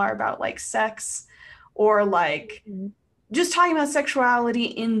people are about like sex, or like just talking about sexuality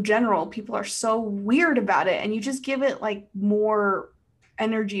in general. People are so weird about it, and you just give it like more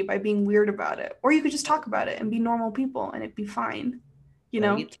energy by being weird about it. Or you could just talk about it and be normal people and it'd be fine, you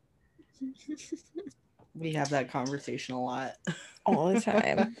know? We have that conversation a lot. All the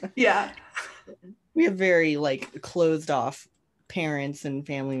time. Yeah. We have very like closed off parents and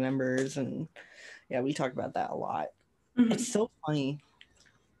family members, and we talk about that a lot. It's so funny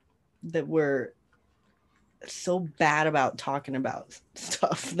that we're so bad about talking about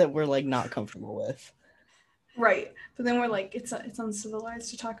stuff that we're like not comfortable with. Right. But then we're like, it's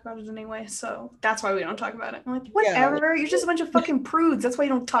uncivilized to talk about it anyway, so that's why we don't talk about it. I'm like, whatever, you're just a bunch of fucking prudes. That's why you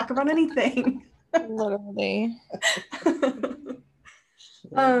don't talk about anything. Literally.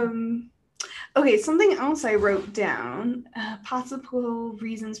 Okay, something else I wrote down, possible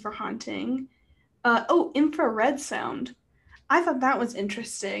reasons for haunting. Infrared sound. I thought that was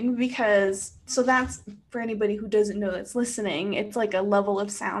interesting because, so that's, for anybody who doesn't know that's listening, it's like a level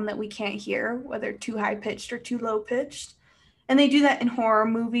of sound that we can't hear, whether too high pitched or too low pitched. And they do that in horror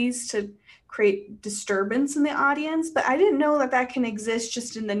movies to create disturbance in the audience, but I didn't know that can exist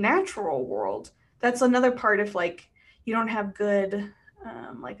just in the natural world. That's another part of like, you don't have good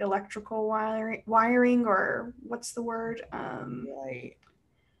like electrical wiring, or what's the word?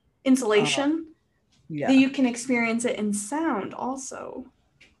 Insulation. That you can experience it in sound also.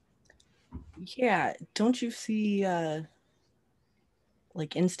 Yeah, don't you see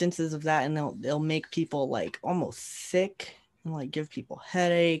like instances of that, and they'll make people like almost sick and like give people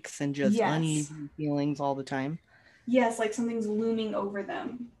headaches and just uneasy feelings all the time? Yes, like something's looming over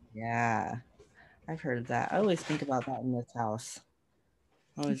them. Yeah, I've heard of that. I always think about that in this house.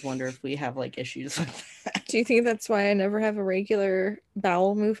 I always wonder if we have like issues with that. Do you think that's why I never have a regular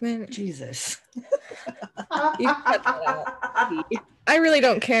bowel movement? Jesus. I really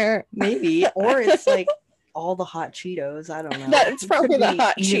don't care. Maybe. Or it's like all the hot Cheetos. I don't know. That's probably the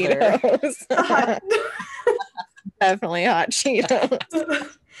hot Cheetos. Definitely hot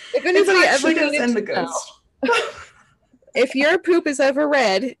Cheetos. If anybody ever needed to know, if your poop is ever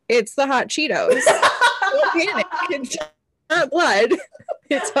red, it's the hot Cheetos. Don't panic. It's not blood.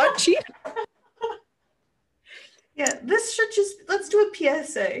 It's hot Cheetos. Yeah, let's do a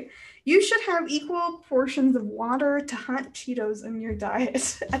PSA. You should have equal portions of water to hot Cheetos in your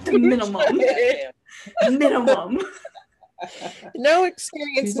diet at the minimum. Minimum. No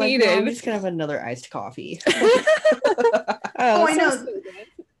experience needed. I'm just gonna have another iced coffee. I know.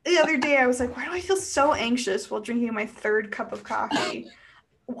 The other day I was like, why do I feel so anxious while drinking my third cup of coffee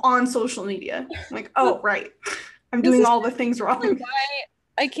on social media? I'm like, oh, right. I'm doing all the things wrong. Why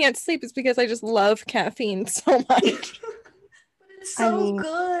I can't sleep is because I just love caffeine so much. It's so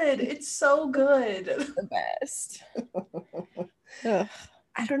good. It's so good. The best. I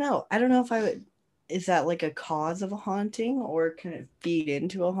don't know if I would. Is that like a cause of a haunting, or can it feed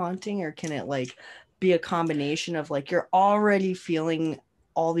into a haunting, or can it like be a combination of like you're already feeling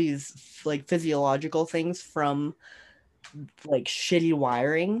all these like physiological things from like shitty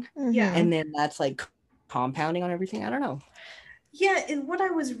wiring, and then that's like compounding on everything? I don't know. Yeah, and what I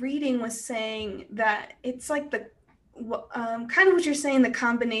was reading was saying that it's like the kind of what you're saying, the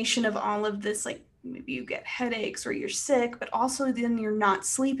combination of all of this, like maybe you get headaches or you're sick, but also then you're not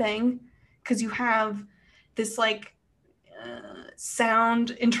sleeping because you have this like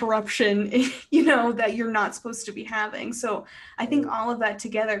sound interruption, you know, that you're not supposed to be having. So I think all of that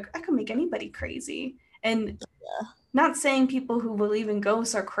together, that could make anybody crazy. And not saying people who believe in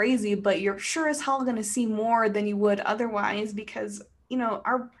ghosts are crazy, but you're sure as hell going to see more than you would otherwise, because, you know,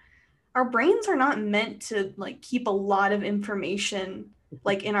 our brains are not meant to like keep a lot of information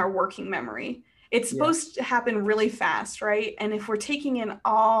like in our working memory. It's supposed to happen really fast, right? And if we're taking in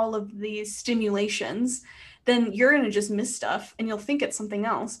all of these stimulations, then you're going to just miss stuff and you'll think it's something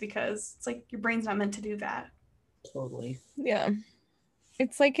else, because it's like your brain's not meant to do that. Totally. Yeah.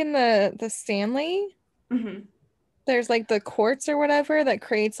 It's like in the Stanley, there's like the quartz or whatever that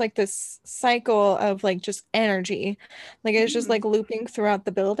creates like this cycle of like just energy. Like it's just like looping throughout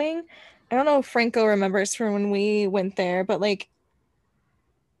the building. I don't know if Franco remembers from when we went there, but like,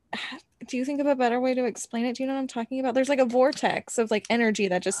 do you think of a better way to explain it? Do you know what I'm talking about? There's like a vortex of like energy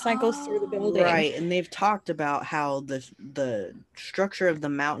that just cycles through the building. Right. And they've talked about how the structure of the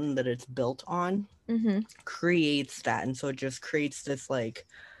mountain that it's built on creates that. And so it just creates this like,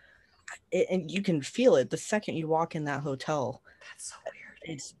 and you can feel it the second you walk in that hotel. That's so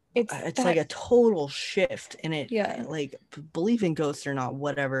weird. It's like a total shift in it. Like, believe in ghosts or not,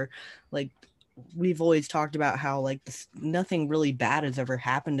 whatever, like we've always talked about how like nothing really bad has ever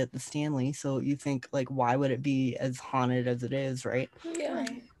happened at the Stanley, so you think like, why would it be as haunted as it is, right?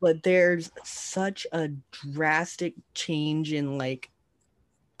 But there's such a drastic change in like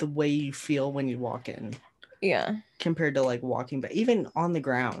the way you feel when you walk in, compared to like walking back, even on the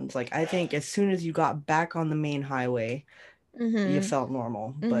grounds. Like, I think as soon as you got back on the main highway, you felt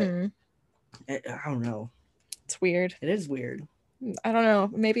normal. But I don't know, it's weird. It is weird. I don't know,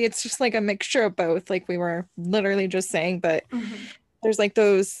 maybe it's just like a mixture of both, like we were literally just saying, but there's like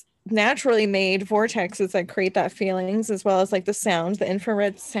those naturally made vortexes that create that feelings, as well as like the sound, the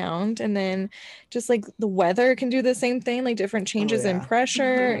infrared sound, and then just like the weather can do the same thing, like different changes in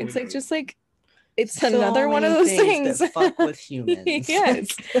pressure. It's like just like it's so another one of those things that fuck with humans. Yes,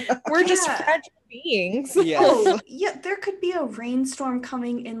 we're just fragile beings. There could be a rainstorm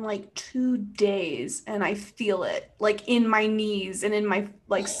coming in like 2 days and I feel it like in my knees and in my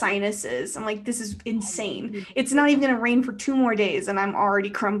like sinuses. I'm like, this is insane. It's not even gonna rain for 2 more days and I'm already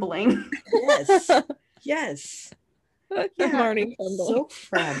crumbling. Yes. I'm already crumbling. So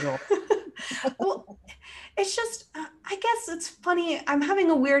fragile. Well, it's just I guess it's funny, I'm having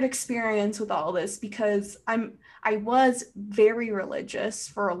a weird experience with all this, because I was very religious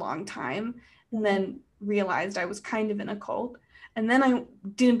for a long time, and then realized I was kind of in a cult, and then I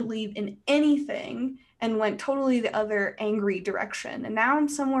didn't believe in anything and went totally the other angry direction, and now I'm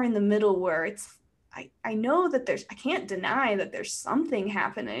somewhere in the middle where it's I know that I can't deny that there's something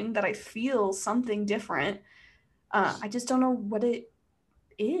happening, that I feel something different. I just don't know what it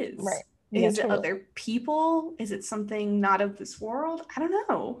is. Right. Is it other people? Is it something not of this world? I don't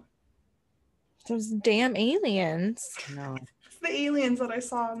know. Those damn aliens. No. It's the aliens that I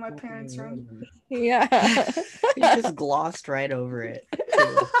saw in my parents' room. Yeah. You just glossed right over it.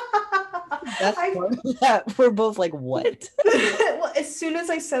 We're both like, what? Well, as soon as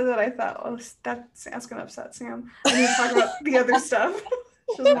I said that, I thought, oh, that's gonna upset Sam. I need to talk about the other stuff.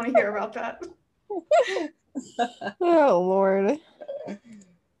 She doesn't want to hear about that. Oh Lord.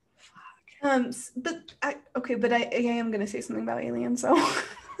 But I am gonna say something about aliens, so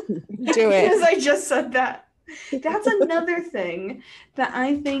do it. Because I just said that. That's another thing that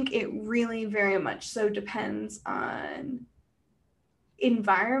I think it really very much so depends on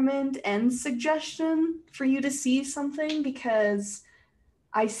environment and suggestion for you to see something, because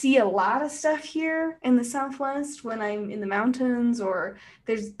I see a lot of stuff here in the Southwest when I'm in the mountains, or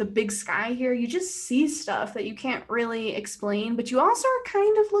there's the big sky here. You just see stuff that you can't really explain, but you also are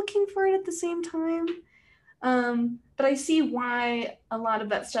kind of looking for it at the same time. But I see why a lot of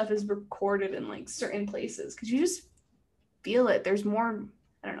that stuff is recorded in like certain places, because you just feel it. There's more,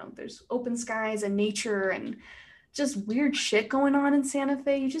 I don't know, there's open skies and nature and just weird shit going on in Santa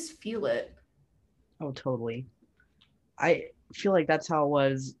Fe. You just feel it. Oh, totally. I feel like that's how it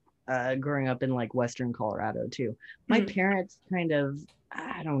was growing up in like Western Colorado too. My parents kind of,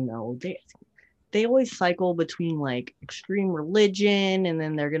 I don't know, they always cycle between like extreme religion, and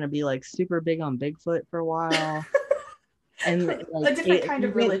then they're gonna be like super big on Bigfoot for a while. And like, a different kind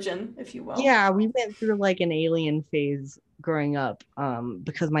of religion, if you will. Yeah, we went through like an alien phase growing up,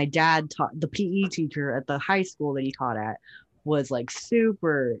 because my dad taught, the PE teacher at the high school that he taught at was like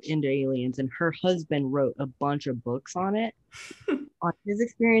super into aliens, and her husband wrote a bunch of books on it, on his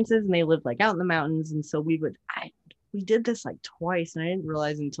experiences, and they lived like out in the mountains. And so we did this like twice, and I didn't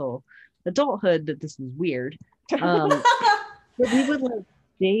realize until adulthood that this was weird. But we would like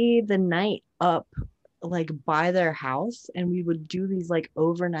stay the night up like by their house, and we would do these like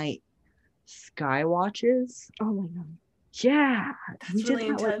overnight sky watches. Oh my god. Yeah. That's really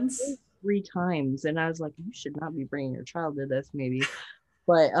intense. Like 3 times, and I was like, you should not be bringing your child to this, maybe.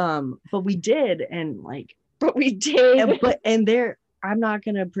 But we did, and like and there, I'm not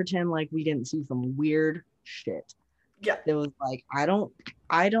gonna pretend like we didn't see some weird shit. Yeah. It was like, I don't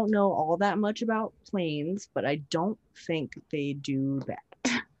know all that much about planes, but I don't think they do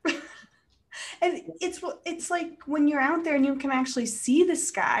that. And it's like when you're out there and you can actually see the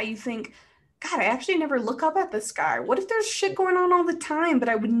sky, you think, God, I actually never look up at the sky. What if there's shit going on all the time, but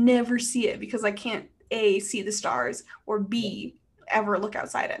I would never see it because I can't A, see the stars, or B, ever look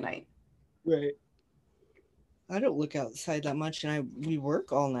outside at night. Right. I don't look outside that much, and we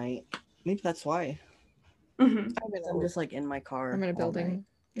work all night. Maybe that's why. Mm-hmm. I'm just like in my car. I'm in a building.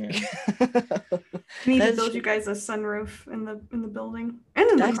 Yeah. I need to build you guys a sunroof in the building and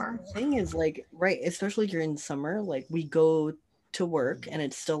in the car. The thing is, like, right, especially during summer, like we go to work and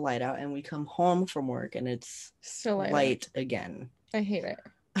it's still light out, and we come home from work and it's still light again. I hate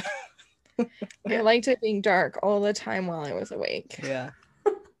it. I liked it being dark all the time while I was awake. Yeah.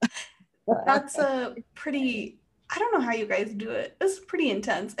 That's a pretty, I don't know how you guys do it. It's pretty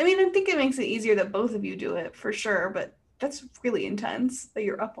intense. I mean, I think it makes it easier that both of you do it for sure, but that's really intense that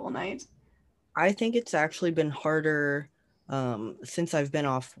you're up all night. I think it's actually been harder since I've been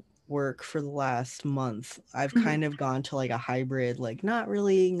off work for the last month. I've kind of gone to like a hybrid, like not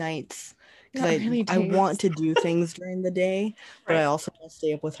really nights, because I want to do things during the day, but I also want to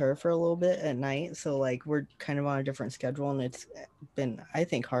stay up with her for a little bit at night. So like we're kind of on a different schedule, and it's been, I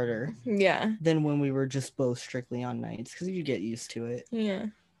think, harder than when we were just both strictly on nights, because you get used to it. Yeah,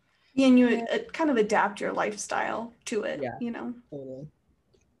 and you kind of adapt your lifestyle to it. You know. Totally.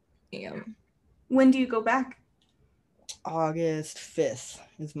 Yeah. When do you go back? August 5th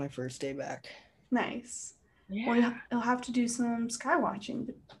is my first day back. Nice. Yeah. Well, you'll have to do some sky watching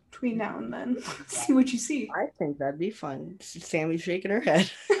between now and then. See what you see. I think that'd be fun. Sammy's shaking her head.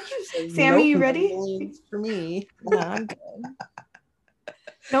 Says, Sammy, you ready? No aliens for me. No, I'm good.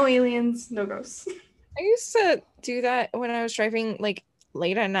 No aliens, no ghosts. I used to do that when I was driving like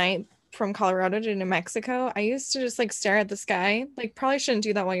late at night from Colorado to New Mexico. I used to just like stare at the sky. Like, probably shouldn't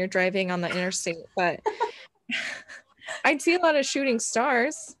do that while you're driving on the interstate, but I'd see a lot of shooting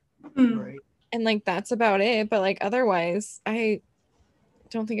stars. Right. And like that's about it. But like otherwise, I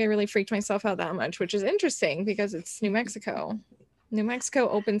don't think I really freaked myself out that much, which is interesting because it's New Mexico. New Mexico,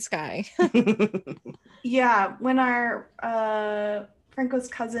 open sky. Yeah, when our Franco's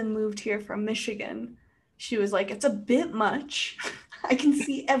cousin moved here from Michigan, she was like, it's a bit much. I can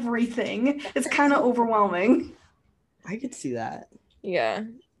see everything. It's kind of overwhelming. I could see that. Yeah.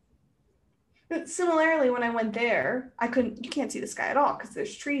 But similarly, when I went there, you can't see the sky at all because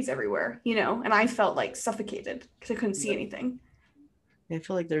there's trees everywhere, you know, and I felt like suffocated because I couldn't see anything. I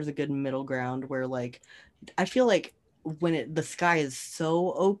feel like there's a good middle ground where, like, I feel like when the sky is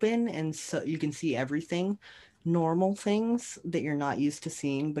so open and so you can see everything, normal things that you're not used to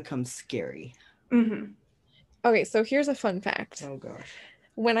seeing become scary. Mm-hmm. Okay, so here's a fun fact. Oh gosh.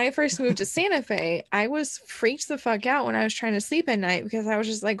 When I first moved to Santa Fe, I was freaked the fuck out when I was trying to sleep at night because I was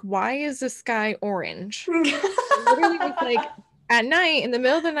just like, why is the sky orange? Literally, like at night, in the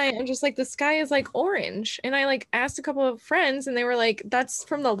middle of the night, I'm just like, the sky is like orange. And I like asked a couple of friends and they were like, that's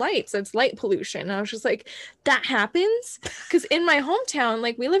from the lights. That's light pollution. And I was just like, that happens? Because in my hometown,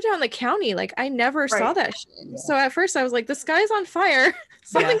 like we lived out in the county, like I never saw that shit. Yeah. So at first I was like, the sky's on fire.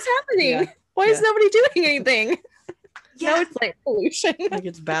 Something's happening. Yeah. Why is nobody doing anything? Yeah. Now it's light pollution. Like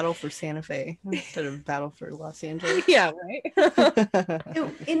it's Battle for Santa Fe instead of Battle for Los Angeles. Yeah,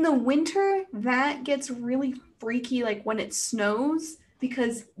 right. In the winter, that gets really freaky, like when it snows,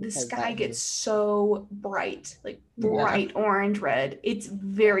 because the sky gets so bright, like bright orange, red. It's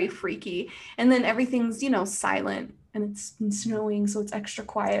very freaky. And then everything's, you know, silent and it's snowing, so it's extra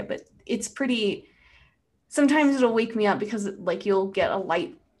quiet, but it's pretty, sometimes it'll wake me up because like you'll get a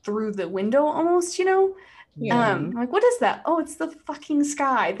light through the window almost, you know? Yeah. I'm like, what is that? Oh, it's the fucking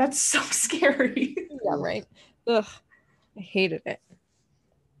sky. That's so scary. Yeah, right. Ugh, I hated it.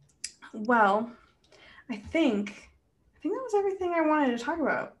 Well, I think that was everything I wanted to talk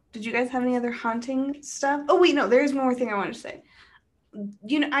about. Did you guys have any other haunting stuff? Oh wait, no, there's one more thing I wanted to say.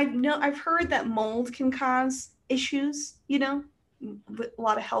 You know, I've heard that mold can cause issues, you know, with a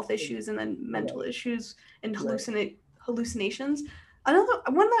lot of health issues and then mental issues and hallucinations. Another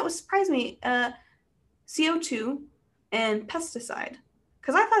one that was surprised me, CO2 and pesticide.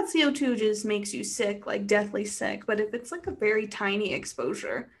 Because I thought CO2 just makes you sick, like deathly sick. But if it's like a very tiny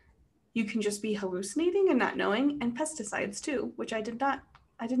exposure, you can just be hallucinating and not knowing. And pesticides too, which I did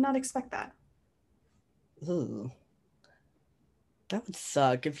not expect that. Ooh. That would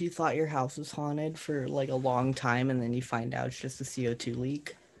suck if you thought your house was haunted for like a long time and then you find out it's just a CO2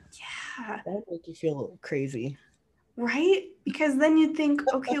 leak. Yeah. That would make you feel a little crazy. Right? Because then you'd think,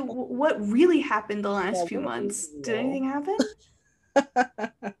 okay, what really happened the last few months? Did anything happen?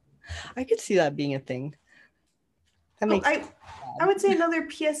 I could see that being a thing. That makes I would say another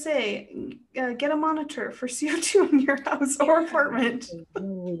PSA, get a monitor for CO2 in your house or apartment.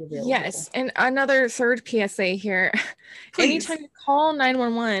 Yes, and another third PSA here. Please. Anytime you call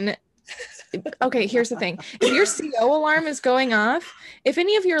 911, okay, here's the thing. If your CO alarm is going off, if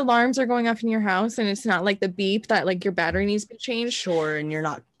any of your alarms are going off in your house and it's not like the beep that like your battery needs to be changed. Sure, and you're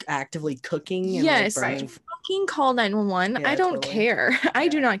not actively cooking. And yes, like burning. Fucking call 911. Yeah, I don't care. I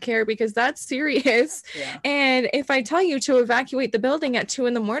do not care because that's serious. Yeah. And if I tell you to evacuate the building at 2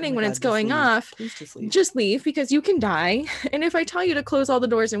 a.m. when it's going off, just leave because you can die. And if I tell you to close all the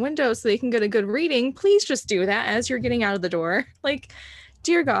doors and windows so they can get a good reading, please just do that as you're getting out of the door. Like,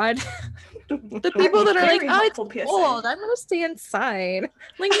 dear God. The people that are like, oh, it's cold, I'm gonna stay inside.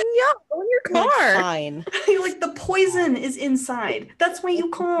 Like, yeah, go in your car. Fine. Like, the poison is inside. That's why you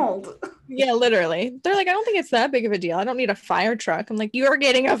called. Yeah, literally. They're like, I don't think it's that big of a deal. I don't need a fire truck. I'm like, you're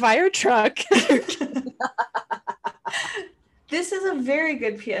getting a fire truck. This is a very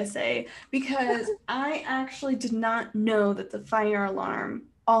good PSA because I actually did not know that the fire alarm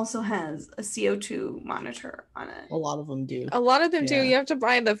also has a CO2 monitor on it. A lot of them do. A lot of them do. You have to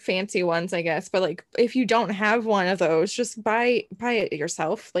buy the fancy ones, I guess. But like, if you don't have one of those, just buy it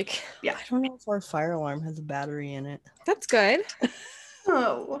yourself. Like, yeah, I don't know if our fire alarm has a battery in it. That's good.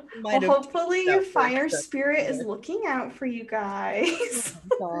 Oh, well, hopefully your fire spirit is looking out for you guys.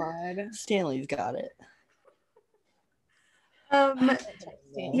 Oh, God, Stanley's got it.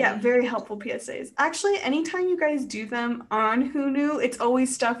 Yeah, very helpful PSAs. Actually, anytime you guys do them on Who Knew, it's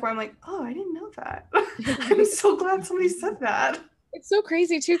always stuff where I'm like, oh, I didn't know that. I'm so glad somebody said that. It's so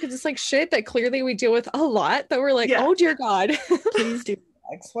crazy too, because it's like shit that clearly we deal with a lot that we're like, oh dear God. Please do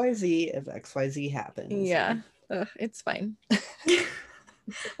XYZ if XYZ happens. Yeah, it's fine.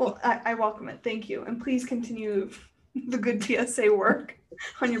 Well, I welcome it. Thank you. And please continue the good PSA work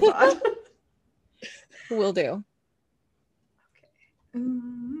on your pod. Will do. Let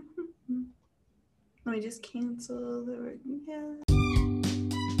me just cancel the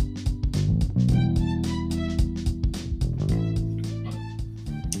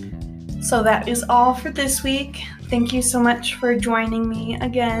So that is all for this week. Thank you so much for joining me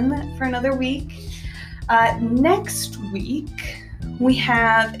again for another week. Next week, we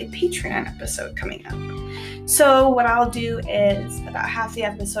have a Patreon episode coming up. So what I'll do is about half the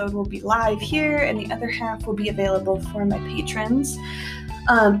episode will be live here and the other half will be available for my patrons.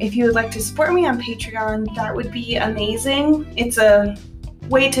 If you would like to support me on Patreon, that would be amazing. It's a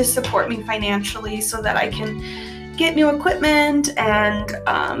way to support me financially so that I can get new equipment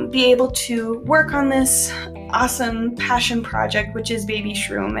and be able to work on this awesome passion project, which is Baby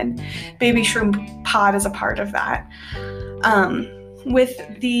Shroom, and Baby Shroom Pod is a part of that. With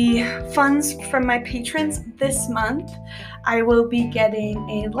the funds from my patrons this month, I will be getting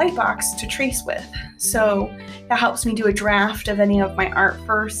a light box to trace with. So that helps me do a draft of any of my art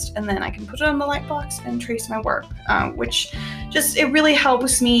first, and then I can put it on the light box and trace my work, which it really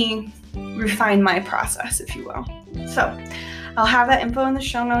helps me refine my process, if you will. So I'll have that info in the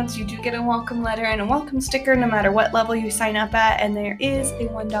show notes. You do get a welcome letter and a welcome sticker no matter what level you sign up at, and there is a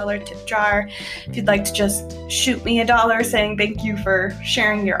 $1 tip jar if you'd like to just shoot me $1 saying thank you for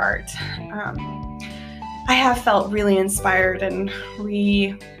sharing your art. I have felt really inspired and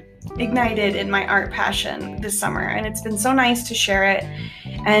reignited in my art passion this summer, and it's been so nice to share it.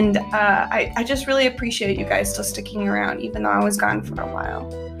 And I just really appreciate you guys still sticking around even though I was gone for a while.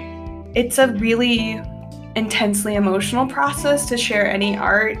 It's a really intensely emotional process to share any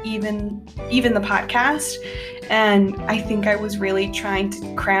art, even the podcast, and I think I was really trying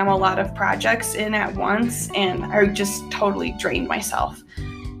to cram a lot of projects in at once, and I just totally drained myself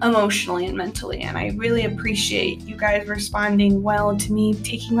emotionally and mentally, and I really appreciate you guys responding well to me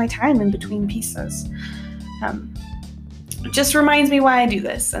taking my time in between pieces. It just reminds me why I do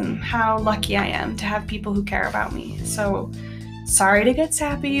this and how lucky I am to have people who care about me. So sorry to get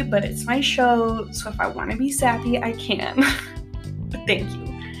sappy, but it's my show, so if I want to be sappy, I can. But thank you.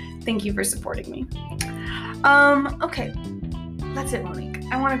 Thank you for supporting me. Okay. That's it, Monique.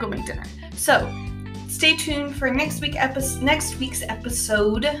 I want to go make dinner. So, stay tuned for next week's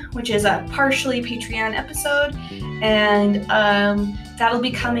episode, which is a partially Patreon episode, and that'll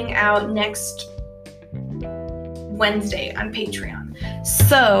be coming out next Wednesday on Patreon.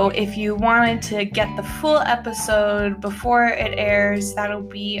 So if you wanted to get the full episode before it airs, that'll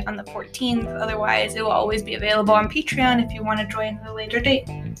be on the 14th. Otherwise, it will always be available on Patreon if you want to join at a later date.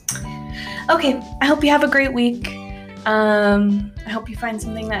 Okay, I hope you have a great week. I hope you find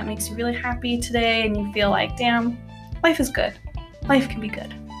something that makes you really happy today and you feel like, damn, life is good. Life can be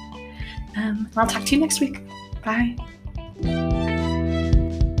good. I'll talk to you next week. Bye.